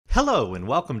Hello and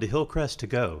welcome to Hillcrest To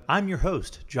Go. I'm your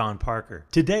host, John Parker.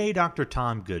 Today, Dr.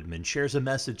 Tom Goodman shares a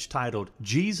message titled,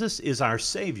 Jesus is Our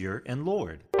Savior and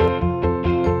Lord.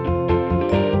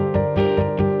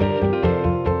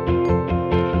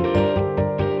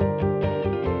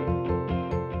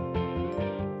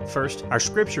 First, our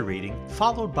scripture reading,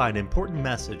 followed by an important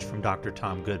message from Dr.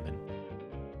 Tom Goodman.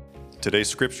 Today's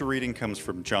scripture reading comes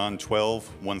from John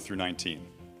 12, 1 through 19.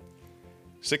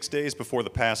 6 days before the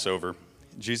Passover,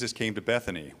 Jesus came to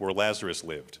Bethany, where Lazarus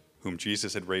lived, whom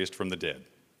Jesus had raised from the dead.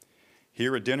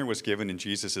 Here a dinner was given in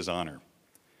Jesus' honor.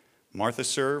 Martha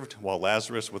served, while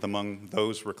Lazarus was among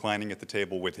those reclining at the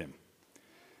table with him.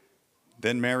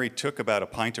 Then Mary took about a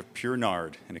pint of pure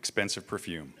nard, an expensive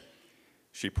perfume.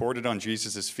 She poured it on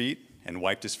Jesus' feet and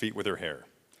wiped his feet with her hair,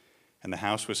 and the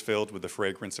house was filled with the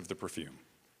fragrance of the perfume.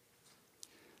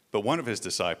 But one of his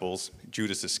disciples,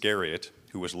 Judas Iscariot,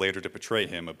 who was later to betray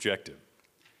him, objected.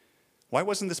 Why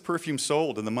wasn't this perfume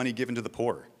sold and the money given to the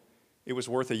poor? It was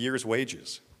worth a year's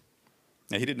wages.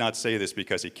 Now, he did not say this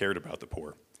because he cared about the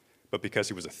poor, but because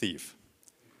he was a thief.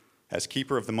 As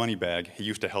keeper of the money bag, he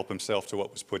used to help himself to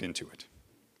what was put into it.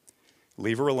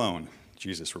 Leave her alone,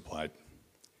 Jesus replied.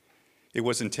 It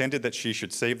was intended that she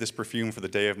should save this perfume for the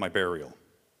day of my burial.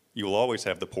 You will always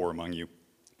have the poor among you,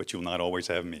 but you will not always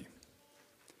have me.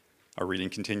 Our reading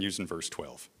continues in verse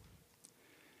 12.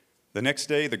 The next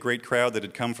day, the great crowd that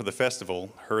had come for the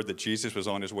festival heard that Jesus was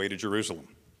on his way to Jerusalem.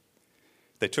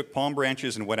 They took palm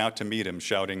branches and went out to meet him,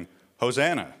 shouting,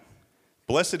 Hosanna!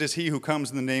 Blessed is he who comes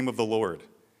in the name of the Lord.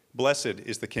 Blessed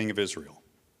is the King of Israel.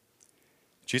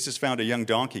 Jesus found a young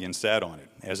donkey and sat on it,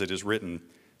 as it is written,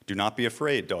 Do not be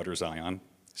afraid, daughter Zion.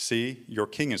 See, your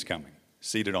king is coming,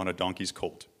 seated on a donkey's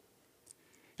colt.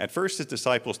 At first, his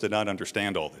disciples did not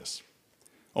understand all this.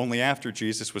 Only after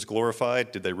Jesus was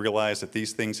glorified did they realize that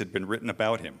these things had been written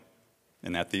about him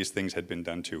and that these things had been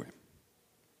done to him.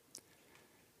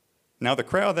 Now the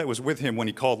crowd that was with him when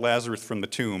he called Lazarus from the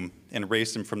tomb and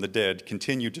raised him from the dead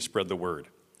continued to spread the word.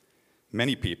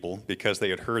 Many people, because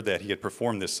they had heard that he had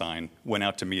performed this sign, went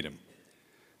out to meet him.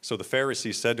 So the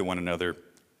Pharisees said to one another,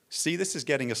 See, this is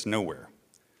getting us nowhere.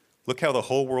 Look how the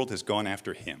whole world has gone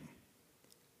after him.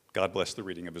 God bless the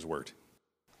reading of his word.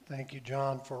 Thank you,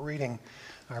 John, for reading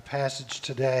our passage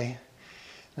today.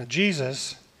 Now,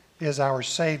 Jesus is our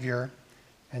Savior,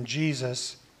 and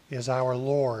Jesus is our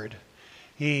Lord.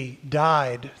 He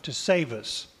died to save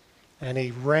us, and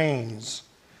he reigns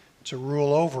to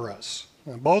rule over us.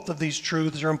 Now, both of these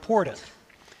truths are important.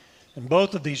 And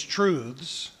both of these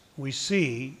truths we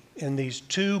see in these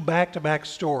two back-to-back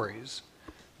stories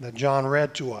that John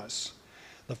read to us.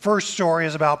 The first story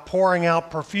is about pouring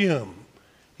out perfume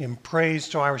in praise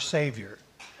to our Savior.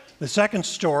 The second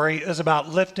story is about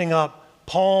lifting up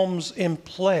palms in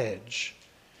pledge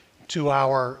to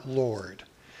our Lord.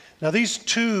 Now, these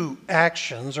two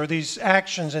actions, or these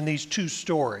actions in these two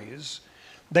stories,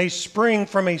 they spring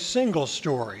from a single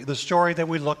story, the story that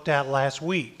we looked at last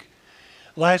week.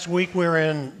 Last week we were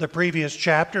in the previous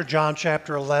chapter, John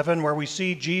chapter 11, where we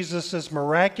see Jesus'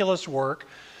 miraculous work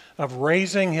of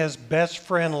raising his best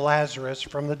friend Lazarus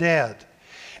from the dead.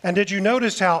 And did you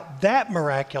notice how that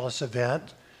miraculous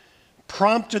event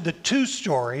prompted the two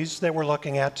stories that we're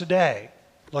looking at today?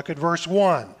 Look at verse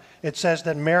 1. It says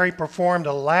that Mary performed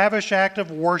a lavish act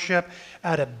of worship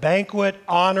at a banquet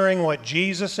honoring what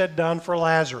Jesus had done for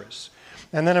Lazarus.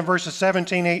 And then in verses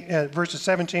 17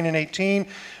 and 18,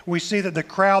 we see that the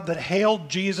crowd that hailed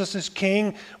Jesus as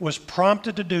king was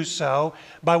prompted to do so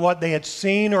by what they had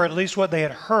seen, or at least what they had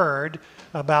heard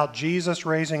about Jesus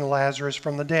raising Lazarus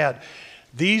from the dead.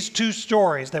 These two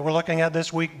stories that we're looking at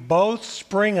this week both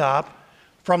spring up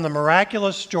from the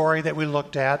miraculous story that we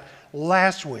looked at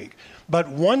last week. But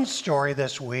one story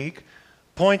this week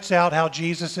points out how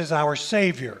Jesus is our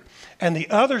Savior, and the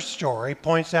other story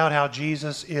points out how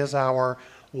Jesus is our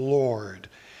Lord.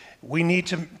 We need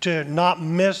to not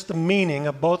miss the meaning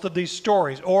of both of these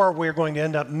stories, or we're going to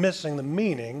end up missing the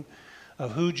meaning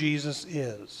of who Jesus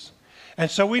is. And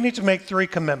so we need to make three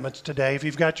commitments today. If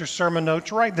you've got your sermon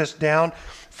notes, write this down.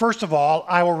 First of all,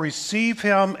 I will receive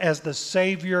him as the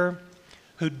Savior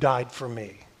who died for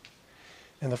me.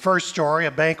 In the first story,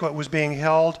 a banquet was being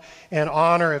held in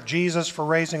honor of Jesus for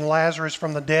raising Lazarus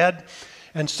from the dead.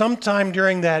 And sometime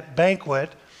during that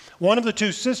banquet, one of the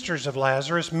two sisters of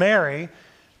Lazarus, Mary,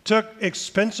 took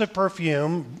expensive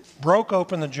perfume, broke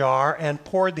open the jar, and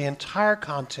poured the entire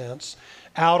contents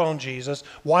out on Jesus,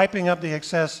 wiping up the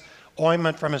excess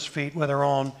ointment from his feet with her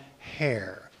own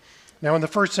hair. Now, in the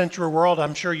first century world,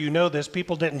 I'm sure you know this,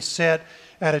 people didn't sit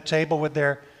at a table with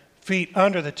their feet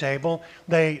under the table.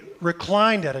 They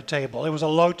reclined at a table. It was a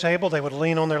low table. They would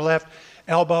lean on their left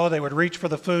elbow. They would reach for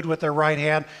the food with their right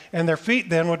hand, and their feet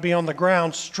then would be on the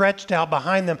ground, stretched out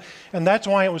behind them. And that's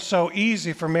why it was so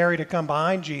easy for Mary to come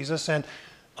behind Jesus and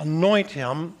anoint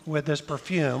him with this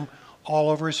perfume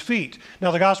all over his feet. Now,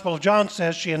 the Gospel of John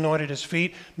says she anointed his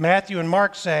feet. Matthew and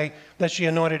Mark say that she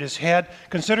anointed his head.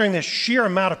 Considering the sheer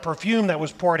amount of perfume that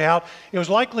was poured out, it was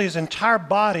likely his entire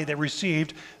body that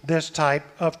received this type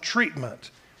of treatment.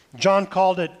 John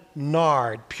called it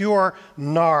nard, pure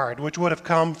nard, which would have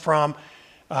come from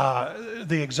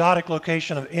the exotic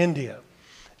location of India.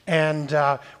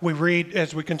 And we read,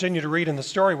 as we continue to read in the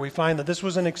story, we find that this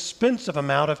was an expensive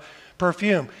amount of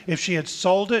perfume. If she had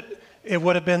sold it, it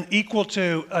would have been equal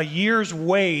to a year's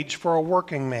wage for a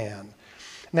working man.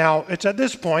 Now, it's at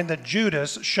this point that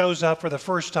Judas shows up for the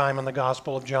first time in the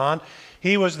Gospel of John.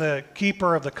 He was the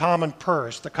keeper of the common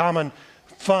purse, the common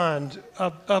fund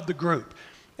of the group.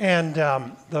 And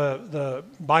the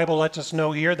Bible lets us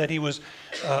know here that he was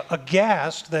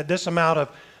aghast that this amount of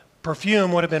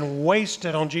perfume would have been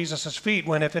wasted on Jesus' feet,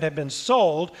 when if it had been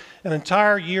sold, an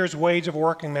entire year's wage of a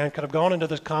working man could have gone into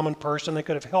this common purse, and they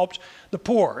could have helped the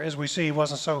poor. As we see, he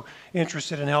wasn't so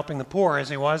interested in helping the poor as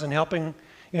he was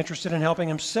interested in helping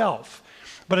himself.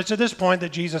 But it's at this point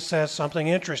that Jesus says something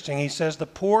interesting. He says, "The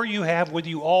poor you have with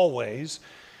you always,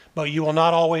 but you will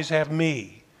not always have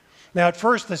me." Now, at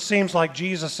first, this seems like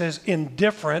Jesus is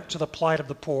indifferent to the plight of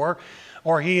the poor,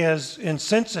 or he is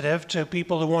insensitive to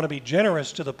people who want to be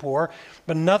generous to the poor,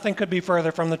 but nothing could be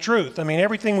further from the truth. I mean,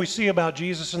 everything we see about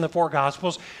Jesus in the four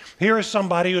Gospels, here is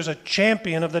somebody who's a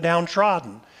champion of the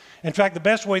downtrodden. In fact, the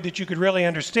best way that you could really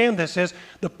understand this is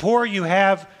the poor you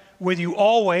have with you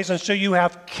always, and so you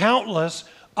have countless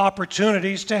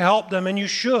opportunities to help them, and you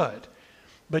should.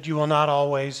 But you will not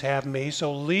always have me,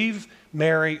 so leave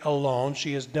Mary alone.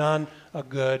 She has done a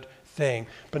good thing.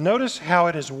 But notice how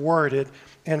it is worded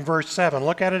in verse 7.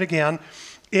 Look at it again.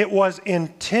 It was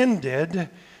intended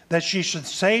that she should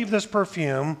save this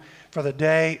perfume for the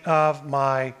day of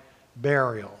my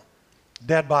burial.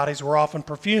 Dead bodies were often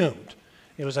perfumed.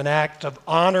 It was an act of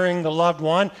honoring the loved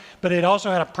one, but it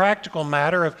also had a practical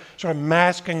matter of sort of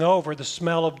masking over the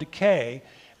smell of decay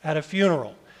at a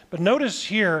funeral. But notice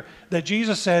here that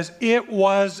Jesus says it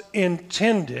was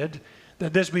intended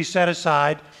that this be set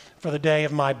aside for the day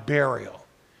of my burial.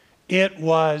 It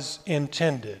was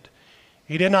intended.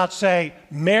 He did not say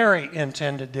Mary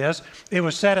intended this. It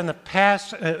was said in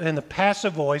the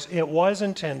passive voice. It was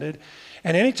intended.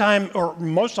 And anytime, or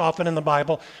most often in the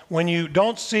Bible, when you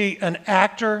don't see an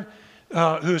actor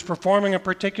who's performing a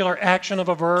particular action of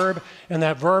a verb, and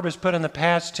that verb is put in the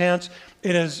past tense,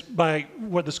 it is by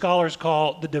what the scholars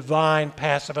call the divine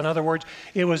passive. In other words,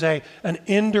 it was an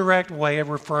indirect way of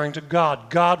referring to God.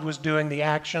 God was doing the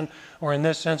action, or in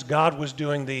this sense, God was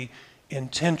doing the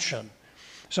intention.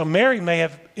 So Mary may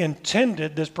have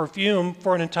intended this perfume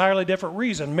for an entirely different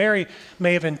reason. Mary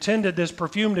may have intended this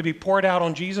perfume to be poured out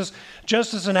on Jesus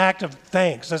just as an act of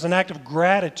thanks, as an act of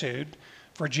gratitude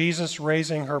for Jesus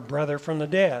raising her brother from the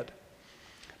dead.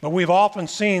 But we've often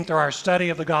seen through our study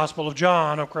of the Gospel of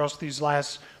John across these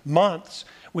last months,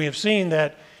 we have seen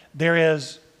that there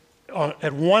is,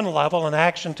 at one level, an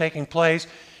action taking place,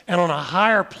 and on a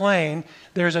higher plane,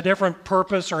 there's a different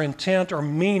purpose or intent or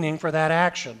meaning for that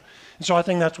action. And so I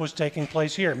think that's what's taking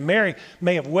place here. Mary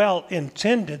may have well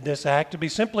intended this act to be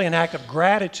simply an act of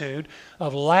gratitude,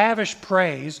 of lavish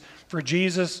praise for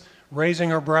Jesus raising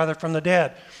her brother from the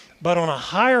dead. But on a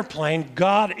higher plane,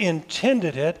 God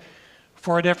intended it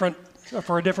for a different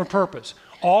purpose.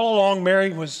 All along,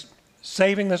 Mary was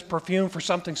saving this perfume for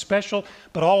something special,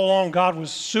 but all along, God was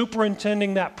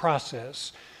superintending that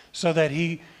process so that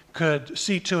he could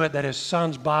see to it that his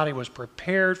son's body was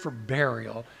prepared for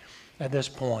burial at this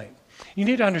point. You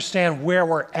need to understand where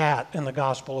we're at in the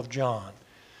Gospel of John.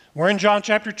 We're in John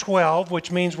chapter 12,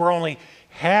 which means we're only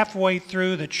halfway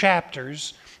through the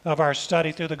chapters of our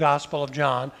study through the Gospel of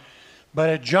John. But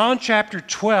at John chapter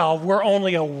 12, we're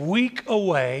only a week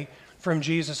away from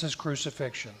Jesus'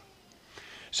 crucifixion.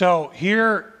 So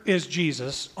here is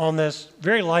Jesus on this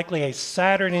very likely a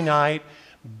Saturday night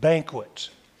banquet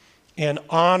in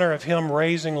honor of him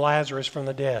raising Lazarus from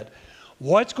the dead.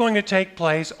 What's going to take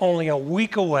place only a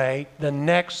week away the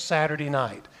next Saturday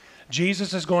night?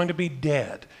 Jesus is going to be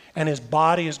dead, and his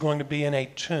body is going to be in a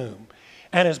tomb.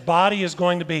 And his body is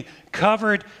going to be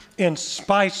covered in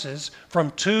spices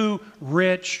from two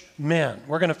rich men.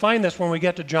 We're going to find this when we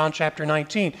get to John chapter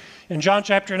 19. In John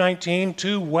chapter 19,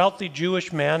 two wealthy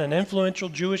Jewish men and influential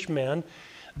Jewish men,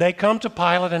 they come to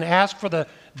Pilate and ask for the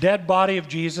dead body of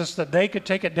Jesus that they could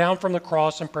take it down from the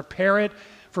cross and prepare it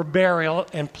for burial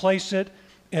and place it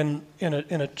in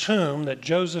a tomb that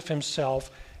Joseph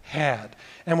himself had.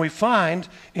 And we find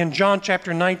in John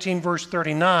chapter 19, verse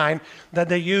 39, that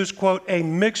they used, quote, a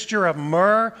mixture of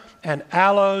myrrh and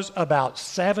aloes, about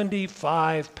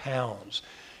 75 pounds.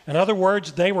 In other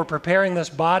words, they were preparing this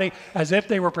body as if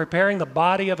they were preparing the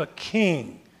body of a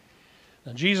king.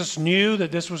 Now, Jesus knew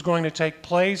that this was going to take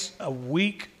place a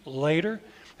week later.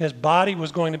 His body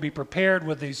was going to be prepared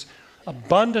with these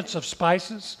abundance of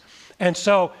spices. And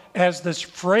so, as this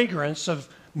fragrance of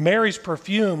Mary's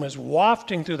perfume is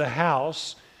wafting through the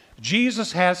house,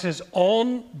 Jesus has his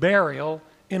own burial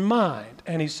in mind.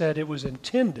 And he said it was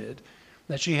intended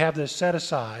that she have this set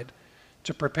aside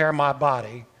to prepare my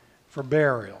body for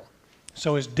burial.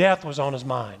 So his death was on his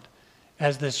mind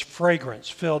as this fragrance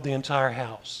filled the entire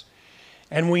house.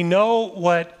 And we know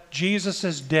what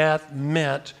Jesus' death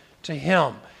meant to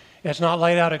him. It's not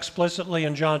laid out explicitly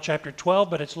in John chapter 12,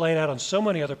 but it's laid out in so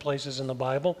many other places in the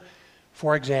Bible.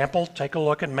 For example, take a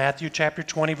look at Matthew chapter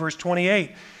 20, verse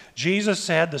 28. Jesus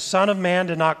said, "The Son of Man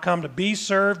did not come to be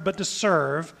served, but to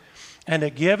serve, and to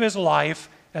give his life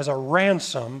as a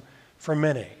ransom for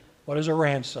many." What is a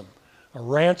ransom? A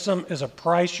ransom is a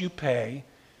price you pay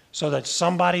so that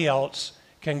somebody else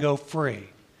can go free.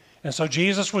 And so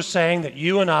Jesus was saying that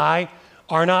you and I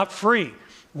are not free.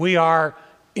 We are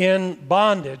in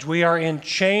bondage. We are in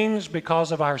chains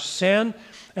because of our sin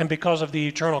and because of the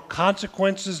eternal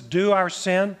consequences due our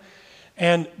sin.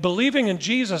 And believing in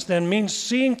Jesus then means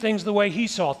seeing things the way he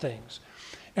saw things.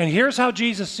 And here's how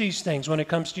Jesus sees things when it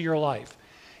comes to your life.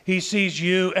 He sees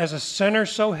you as a sinner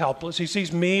so helpless. He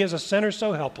sees me as a sinner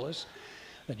so helpless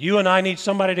that you and I need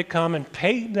somebody to come and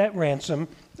pay that ransom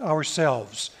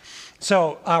ourselves.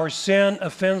 So our sin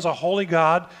offends a holy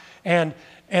God, and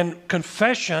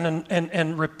confession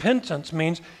and repentance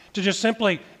means to just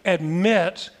simply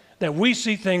admit that we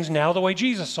see things now the way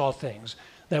Jesus saw things,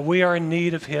 that we are in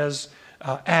need of his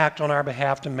act on our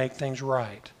behalf to make things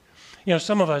right. You know,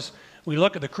 some of us, we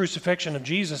look at the crucifixion of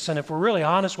Jesus, and if we're really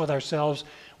honest with ourselves,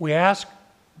 we ask,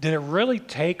 did it really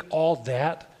take all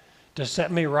that to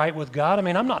set me right with God? I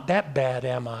mean, I'm not that bad,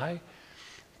 am I?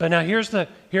 But now here's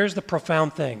the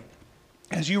profound thing.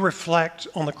 As you reflect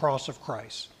on the cross of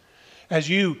Christ, as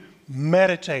you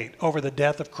meditate over the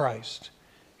death of Christ,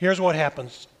 here's what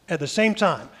happens. At the same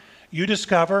time, you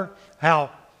discover how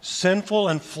sinful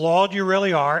and flawed you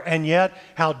really are, and yet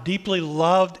how deeply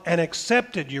loved and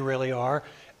accepted you really are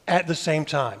at the same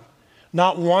time.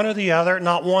 Not one or the other,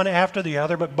 not one after the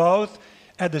other, but both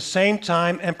at the same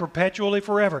time and perpetually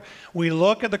forever. We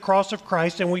look at the cross of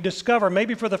Christ and we discover,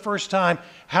 maybe for the first time,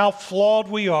 how flawed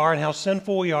we are and how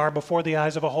sinful we are before the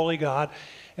eyes of a holy God.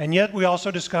 And yet we also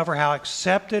discover how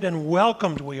accepted and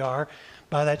welcomed we are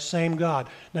by that same God.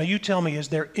 Now you tell me, is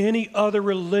there any other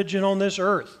religion on this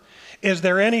earth? Is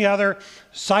there any other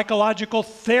psychological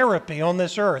therapy on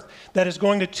this earth that is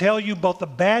going to tell you both the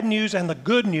bad news and the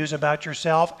good news about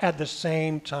yourself at the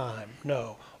same time?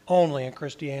 No, only in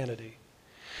Christianity.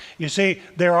 You see,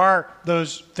 there are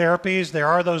those therapies, there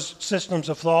are those systems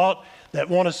of thought that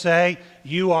want to say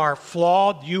you are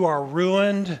flawed, you are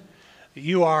ruined,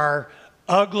 you are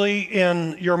ugly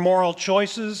in your moral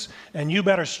choices, and you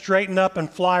better straighten up and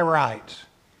fly right.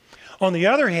 On the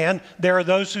other hand, there are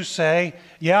those who say,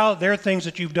 yeah, there are things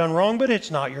that you've done wrong, but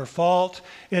it's not your fault.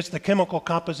 It's the chemical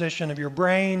composition of your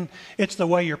brain. It's the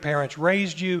way your parents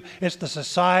raised you. It's the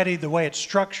society, the way it's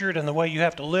structured, and the way you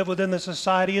have to live within the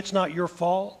society. It's not your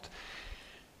fault.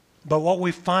 But what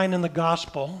we find in the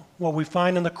gospel, what we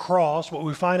find in the cross, what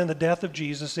we find in the death of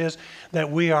Jesus is that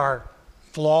we are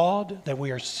flawed, that we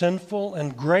are sinful in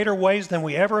greater ways than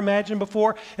we ever imagined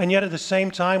before, and yet at the same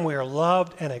time we are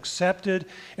loved and accepted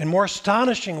in more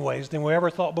astonishing ways than we ever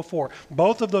thought before.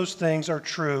 Both of those things are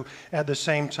true at the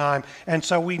same time. And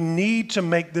so we need to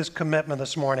make this commitment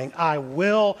this morning. I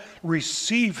will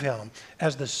receive him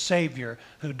as the Savior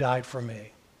who died for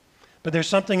me. But there's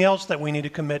something else that we need to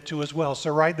commit to as well.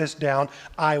 So write this down.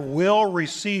 I will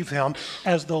receive him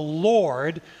as the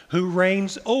Lord who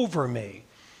reigns over me.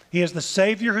 He is the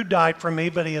Savior who died for me,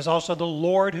 but he is also the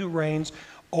Lord who reigns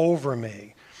over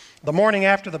me. The morning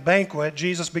after the banquet,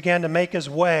 Jesus began to make his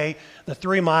way the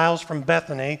 3 miles from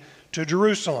Bethany to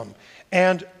Jerusalem.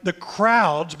 And the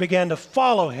crowds began to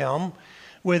follow him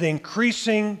with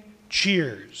increasing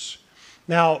cheers.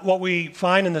 Now, what we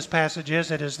find in this passage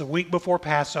is it is the week before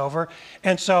Passover,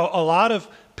 and so a lot of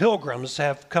pilgrims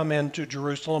have come into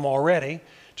Jerusalem already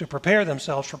to prepare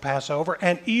themselves for Passover,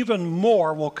 and even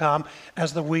more will come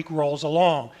as the week rolls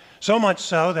along. So much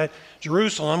so that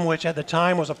Jerusalem, which at the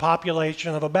time was a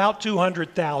population of about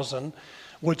 200,000,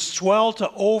 would swell to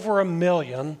over 1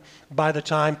 million by the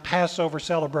time Passover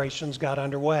celebrations got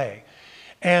underway.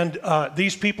 And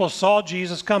these people saw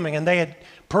Jesus coming, and they had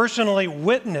personally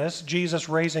witnessed Jesus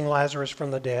raising Lazarus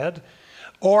from the dead,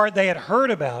 or they had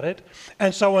heard about it.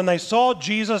 And so when they saw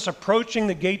Jesus approaching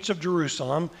the gates of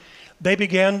Jerusalem, they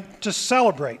began to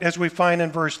celebrate. As we find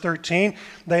in verse 13,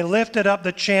 they lifted up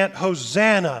the chant,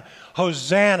 Hosanna,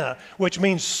 Hosanna, which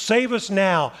means save us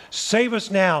now, save us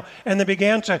now. And they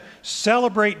began to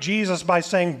celebrate Jesus by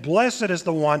saying, blessed is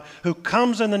the one who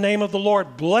comes in the name of the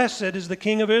Lord. Blessed is the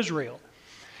King of Israel.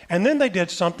 And then they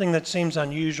did something that seems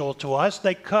unusual to us.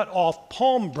 They cut off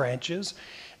palm branches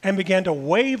and began to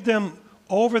wave them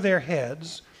over their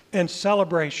heads in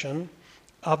celebration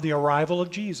of the arrival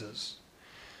of Jesus.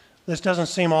 This doesn't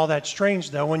seem all that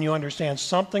strange, though, when you understand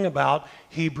something about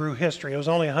Hebrew history. It was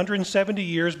only 170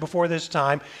 years before this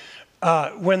time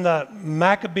when the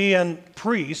Maccabean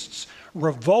priests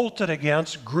revolted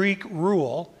against Greek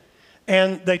rule,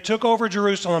 and they took over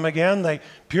Jerusalem again. They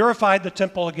purified the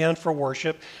temple again for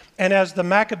worship. And as the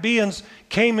Maccabeans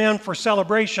came in for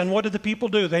celebration, what did the people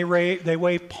do? They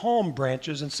waved palm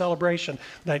branches in celebration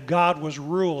that God was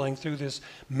ruling through this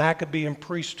Maccabean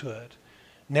priesthood.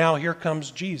 Now here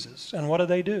comes Jesus. And what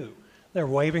do? They're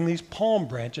waving these palm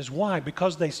branches. Why?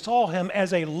 Because they saw him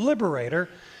as a liberator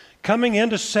coming in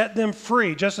to set them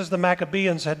free, just as the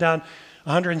Maccabeans had done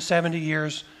 170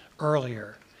 years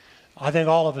earlier. I think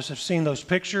all of us have seen those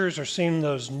pictures or seen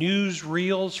those news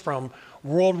reels from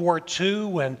World War II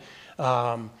when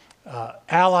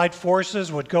Allied forces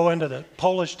would go into the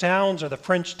Polish towns or the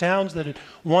French towns that had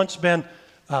once been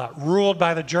ruled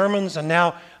by the Germans, and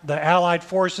now the Allied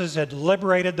forces had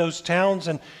liberated those towns,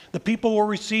 and the people were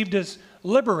received as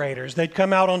liberators. They'd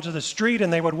come out onto the street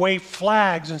and they would wave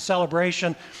flags in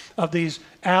celebration of these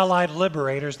Allied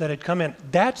liberators that had come in.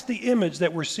 That's the image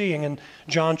that we're seeing in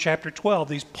John chapter 12.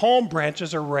 These palm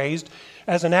branches are raised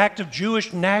as an act of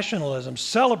Jewish nationalism,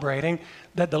 celebrating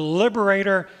that the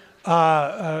liberator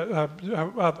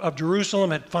of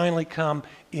Jerusalem had finally come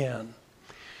in.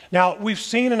 Now, we've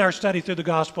seen in our study through the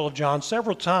Gospel of John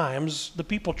several times the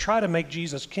people try to make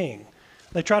Jesus king.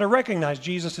 They try to recognize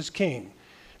Jesus as king.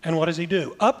 And what does he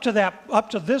do? Up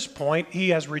to this point, he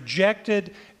has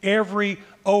rejected every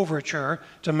overture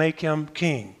to make him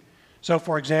king. So,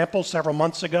 for example, several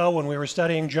months ago when we were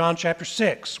studying John chapter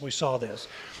 6, we saw this.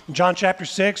 In John chapter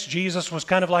 6, Jesus was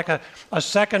kind of like a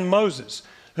second Moses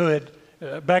who had,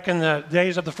 back in the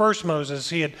days of the first Moses,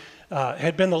 he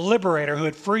had been the liberator who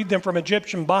had freed them from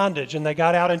Egyptian bondage, and they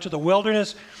got out into the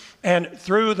wilderness, and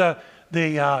through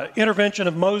the intervention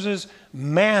of Moses,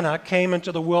 manna came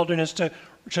into the wilderness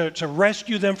to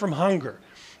rescue them from hunger.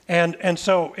 And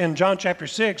so in John chapter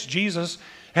 6, Jesus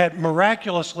had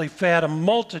miraculously fed a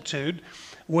multitude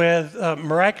with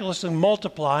miraculously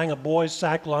multiplying a boy's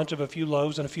sack lunch of a few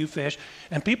loaves and a few fish.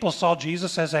 And people saw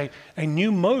Jesus as a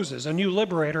new Moses, a new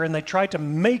liberator, and they tried to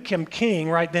make him king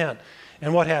right then.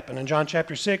 And what happened? In John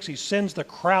chapter 6, he sends the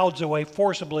crowds away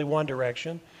forcibly one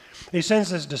direction. He sends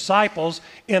his disciples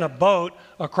in a boat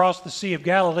across the Sea of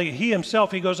Galilee. He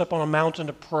himself, he goes up on a mountain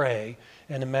to pray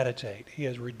and to meditate. He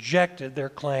has rejected their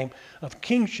claim of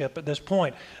kingship at this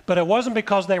point. But it wasn't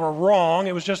because they were wrong.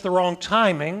 It was just the wrong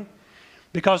timing.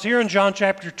 Because here in John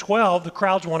chapter 12, the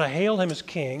crowds want to hail him as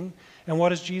king. And what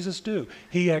does Jesus do?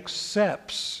 He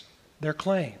accepts their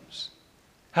claims.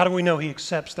 How do we know he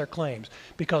accepts their claims?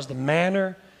 Because the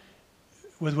manner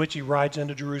with which he rides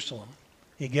into Jerusalem.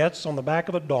 He gets on the back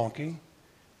of a donkey,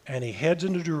 and he heads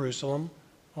into Jerusalem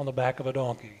on the back of a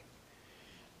donkey.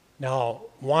 Now,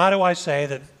 why do I say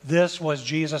that this was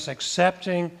Jesus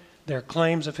accepting their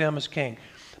claims of him as king?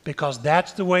 Because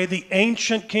that's the way the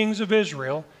ancient kings of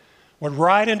Israel would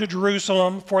ride into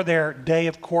Jerusalem for their day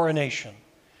of coronation.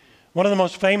 One of the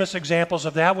most famous examples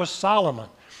of that was Solomon.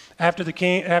 After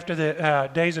the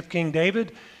days of King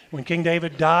David, when King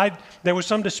David died, there was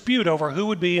some dispute over who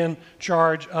would be in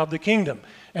charge of the kingdom.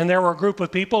 And there were a group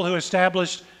of people who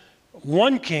established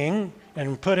one king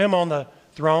and put him on the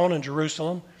throne in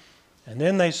Jerusalem. And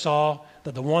then they saw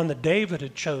that the one that David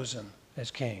had chosen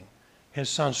as king, his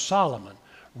son Solomon,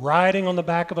 riding on the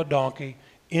back of a donkey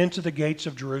into the gates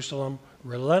of Jerusalem,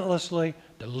 relentlessly,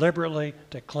 deliberately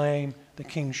to claim the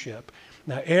kingship.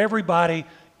 Now, everybody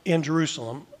in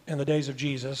Jerusalem in the days of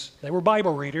Jesus, they were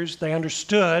Bible readers. They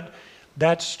understood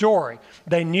that story.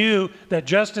 They knew that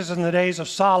just as in the days of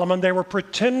Solomon, there were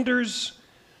pretenders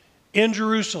in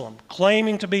Jerusalem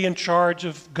claiming to be in charge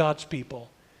of God's people.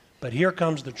 But here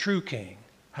comes the true king.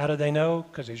 How do they know?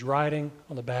 Because he's riding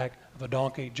on the back of a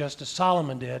donkey, just as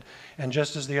Solomon did, and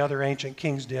just as the other ancient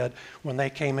kings did when they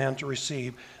came in to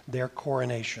receive their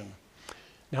coronation.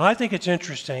 Now, I think it's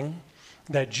interesting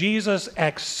that Jesus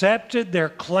accepted their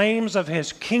claims of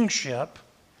his kingship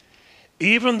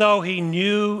even though he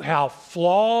knew how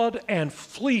flawed and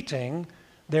fleeting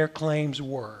their claims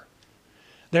were.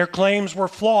 Their claims were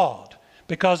flawed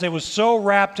because it was so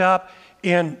wrapped up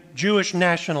in Jewish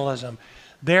nationalism.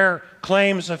 Their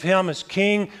claims of him as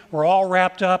king were all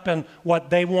wrapped up in what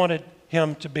they wanted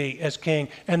him to be as king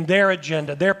and their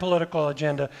agenda, their political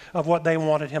agenda of what they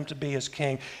wanted him to be as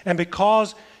king. And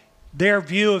because their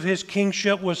view of his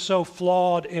kingship was so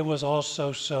flawed, it was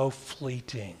also so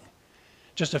fleeting.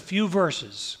 Just a few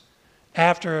verses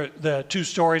after the two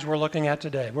stories we're looking at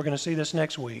today, we're going to see this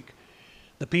next week,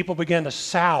 the people began to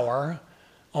sour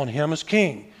on him as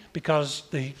king because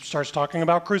he starts talking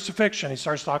about crucifixion, he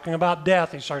starts talking about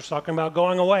death, he starts talking about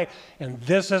going away, and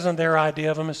this isn't their idea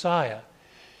of a Messiah.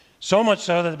 So much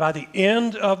so that by the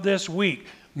end of this week,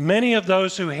 many of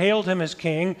those who hailed him as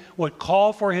king would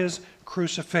call for his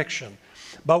crucifixion.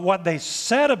 But what they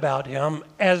said about him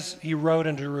as he rode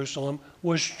into Jerusalem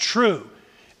was true,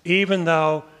 even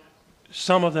though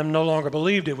some of them no longer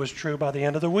believed it was true by the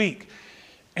end of the week.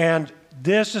 And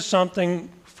this is something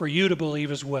for you to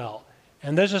believe as well.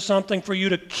 And this is something for you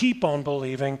to keep on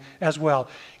believing as well.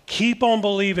 Keep on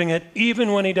believing it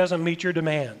even when he doesn't meet your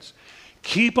demands.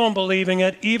 Keep on believing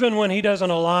it even when he doesn't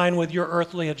align with your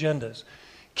earthly agendas.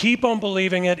 Keep on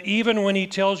believing it even when he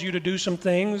tells you to do some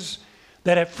things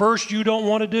that at first you don't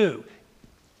want to do.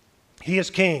 He is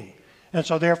king. And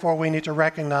so therefore we need to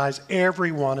recognize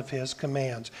every one of his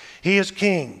commands. He is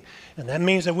king. And that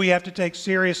means that we have to take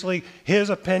seriously his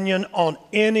opinion on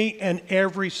any and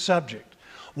every subject.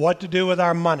 What to do with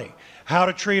our money, how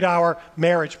to treat our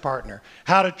marriage partner,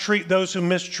 how to treat those who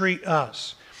mistreat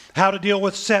us, how to deal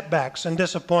with setbacks and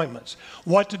disappointments,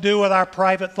 what to do with our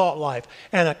private thought life,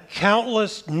 and a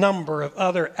countless number of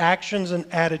other actions and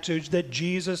attitudes that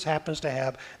Jesus happens to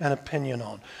have an opinion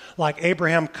on. Like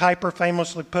Abraham Kuyper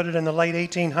famously put it in the late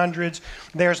 1800s,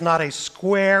 there's not a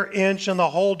square inch in the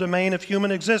whole domain of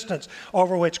human existence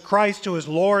over which Christ, who is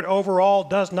Lord over all,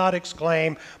 does not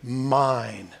exclaim,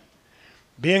 mine.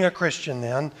 Being a Christian,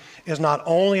 then, is not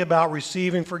only about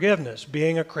receiving forgiveness.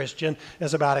 Being a Christian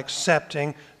is about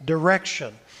accepting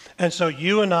direction. And so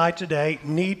you and I today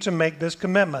need to make this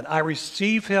commitment. I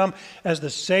receive him as the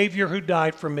Savior who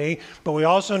died for me, but we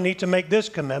also need to make this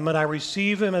commitment. I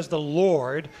receive him as the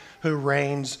Lord who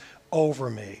reigns over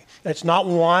me. It's not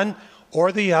one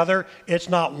or the other. It's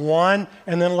not one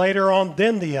and then later on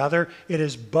then the other. It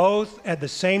is both at the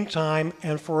same time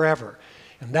and forever.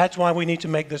 And that's why we need to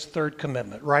make this third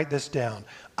commitment. Write this down.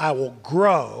 I will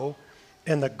grow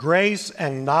in the grace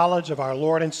and knowledge of our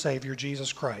Lord and Savior,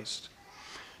 Jesus Christ.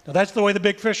 Now, that's the way the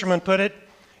big fisherman put it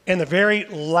in the very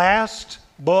last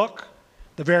book,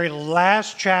 the very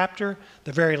last chapter,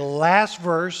 the very last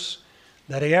verse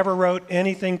that he ever wrote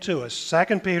anything to us.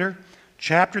 2 Peter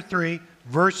chapter 3,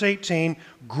 verse 18,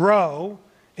 grow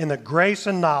in the grace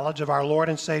and knowledge of our Lord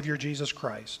and Savior, Jesus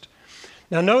Christ.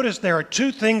 Now notice there are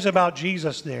two things about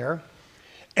Jesus there,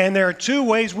 and there are two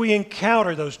ways we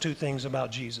encounter those two things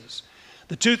about Jesus.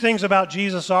 The two things about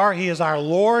Jesus are, he is our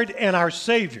Lord and our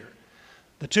Savior.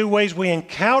 The two ways we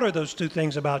encounter those two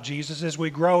things about Jesus is we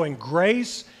grow in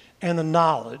grace and the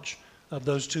knowledge of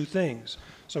those two things.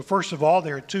 So first of all,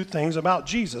 there are two things about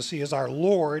Jesus. He is our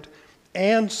Lord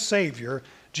and Savior,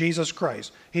 Jesus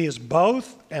Christ. He is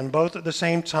both and both at the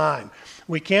same time.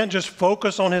 We can't just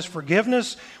focus on his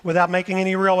forgiveness without making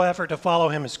any real effort to follow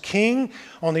him as king.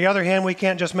 On the other hand, we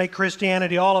can't just make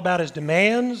Christianity all about his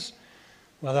demands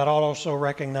without also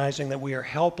recognizing that we are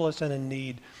helpless and in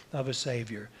need of a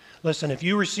Savior. Listen, if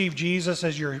you receive Jesus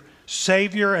as your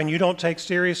Savior and you don't take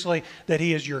seriously that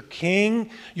he is your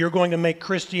king, you're going to make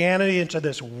Christianity into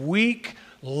this weak,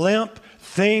 limp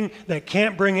thing that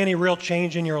can't bring any real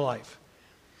change in your life.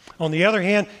 On the other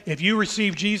hand, if you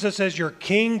receive Jesus as your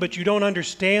king, but you don't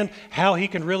understand how he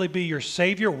can really be your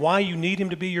Savior, why you need him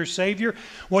to be your Savior,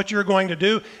 what you're going to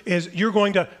do is you're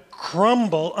going to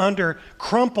crumple under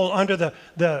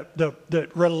the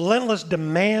relentless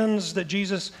demands that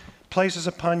Jesus places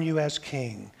upon you as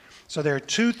king. So there are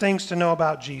two things to know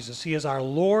about Jesus. He is our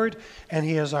Lord and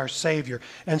he is our Savior.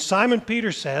 And Simon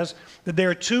Peter says that there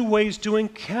are two ways to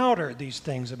encounter these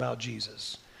things about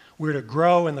Jesus. We're to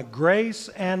grow in the grace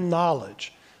and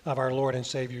knowledge of our Lord and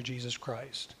Savior, Jesus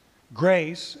Christ.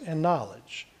 Grace and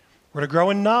knowledge. We're to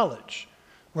grow in knowledge.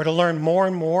 We're to learn more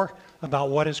and more about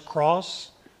what his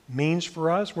cross means for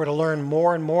us. We're to learn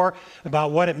more and more about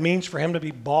what it means for him to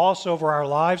be boss over our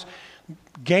lives.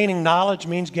 Gaining knowledge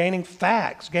means gaining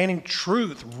facts, gaining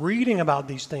truth, reading about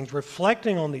these things,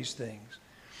 reflecting on these things.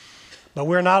 But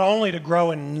we're not only to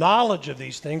grow in knowledge of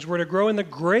these things, we're to grow in the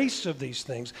grace of these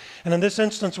things. And in this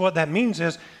instance, what that means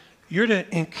is You're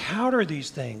to encounter these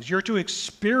things. You're to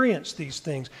experience these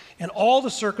things in all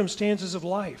the circumstances of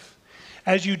life.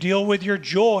 As you deal with your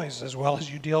joys as well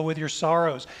as you deal with your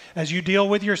sorrows, as you deal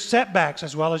with your setbacks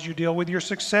as well as you deal with your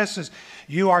successes,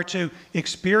 you are to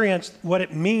experience what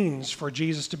it means for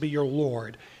Jesus to be your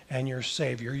Lord and your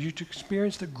Savior. You're to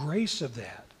experience the grace of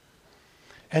that.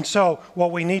 And so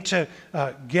what we need to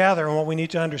gather and what we need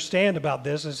to understand about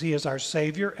this is He is our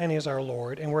Savior and He is our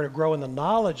Lord, and we're to grow in the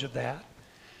knowledge of that,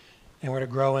 and we're to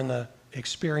grow in the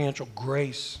experiential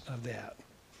grace of that.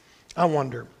 I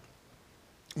wonder,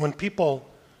 when people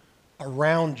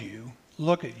around you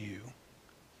look at you,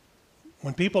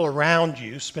 when people around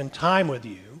you spend time with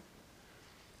you,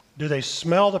 do they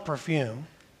smell the perfume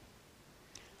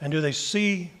and do they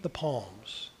see the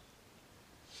palms?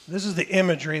 This is the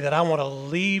imagery that I want to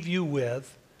leave you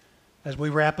with as we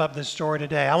wrap up this story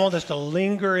today. I want this to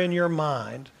linger in your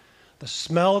mind, the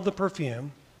smell of the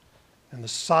perfume and the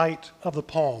sight of the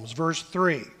palms. Verse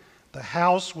 3, the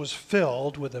house was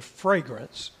filled with the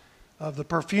fragrance of the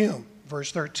perfume.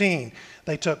 Verse 13,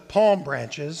 they took palm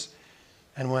branches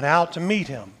and went out to meet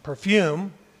him.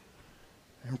 Perfume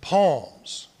and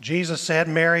palms. Jesus said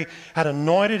Mary had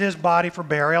anointed his body for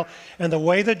burial, and the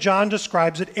way that John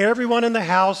describes it, everyone in the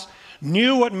house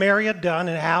knew what Mary had done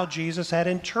and how Jesus had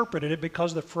interpreted it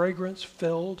because the fragrance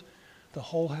filled the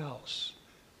whole house.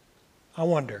 I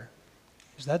wonder,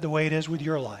 is that the way it is with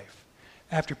your life?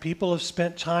 After people have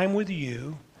spent time with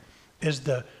you, is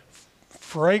the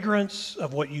fragrance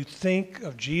of what you think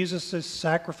of Jesus'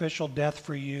 sacrificial death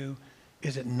for you,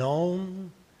 is it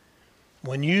known?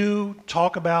 When you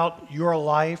talk about your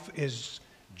life, is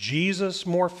Jesus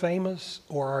more famous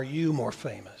or are you more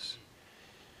famous?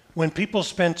 When people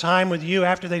spend time with you,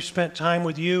 after they've spent time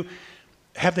with you,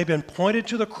 have they been pointed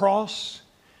to the cross?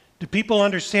 Do people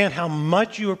understand how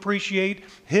much you appreciate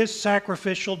His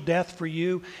sacrificial death for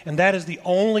you, and that is the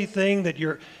only thing that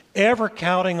you're ever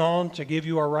counting on to give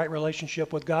you a right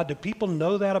relationship with God? Do people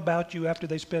know that about you after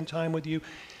they spend time with you?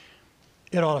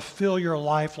 It ought to fill your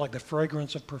life like the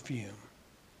fragrance of perfume.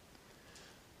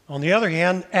 On the other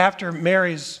hand, after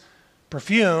Mary's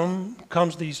perfume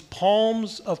comes these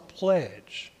palms of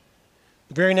pledge.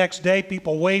 The very next day,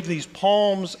 people wave these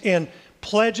palms in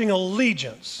pledging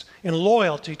allegiance in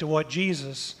loyalty to what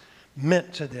Jesus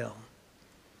meant to them.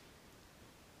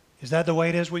 Is that the way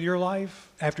it is with your life?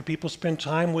 After people spend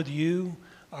time with you,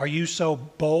 are you so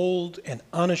bold and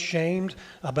unashamed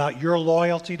about your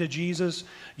loyalty to Jesus,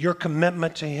 your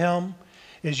commitment to Him?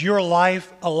 Is your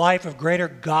life a life of greater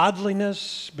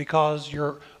godliness because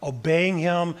you're obeying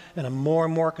Him in a more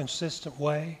and more consistent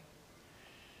way?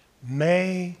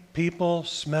 May people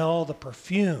smell the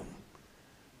perfume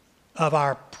of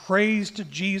our praise to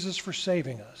Jesus for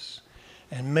saving us.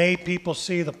 And may people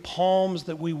see the palms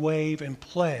that we wave and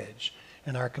pledge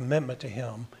in our commitment to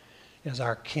Him as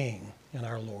our King and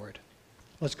our Lord.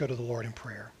 Let's go to the Lord in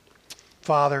prayer.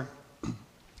 Father,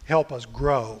 help us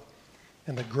grow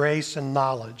in the grace and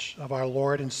knowledge of our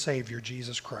Lord and Savior,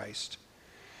 Jesus Christ.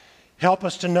 Help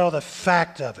us to know the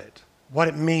fact of it, what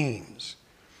it means,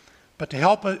 but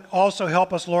to also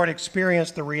help us, Lord,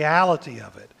 experience the reality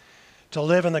of it, to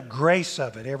live in the grace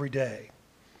of it every day.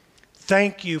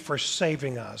 Thank you for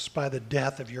saving us by the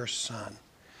death of your Son.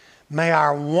 May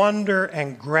our wonder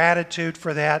and gratitude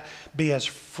for that be as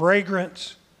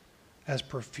fragrant as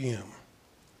perfume.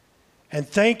 And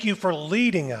thank you for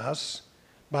leading us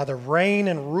by the reign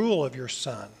and rule of your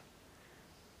Son.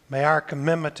 May our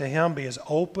commitment to Him be as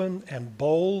open and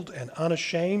bold and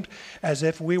unashamed as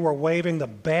if we were waving the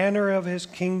banner of His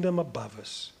kingdom above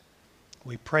us.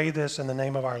 We pray this in the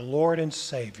name of our Lord and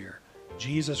Savior,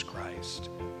 Jesus Christ.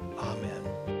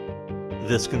 Amen.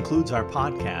 This concludes our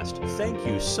podcast. Thank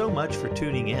you so much for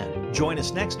tuning in. Join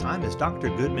us next time as Dr.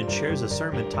 Goodman shares a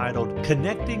sermon titled,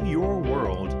 Connecting Your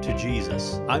World to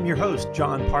Jesus. I'm your host,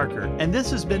 John Parker, and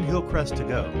this has been Hillcrest to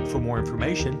Go. For more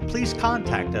information, please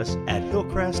contact us at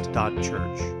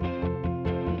hillcrest.church.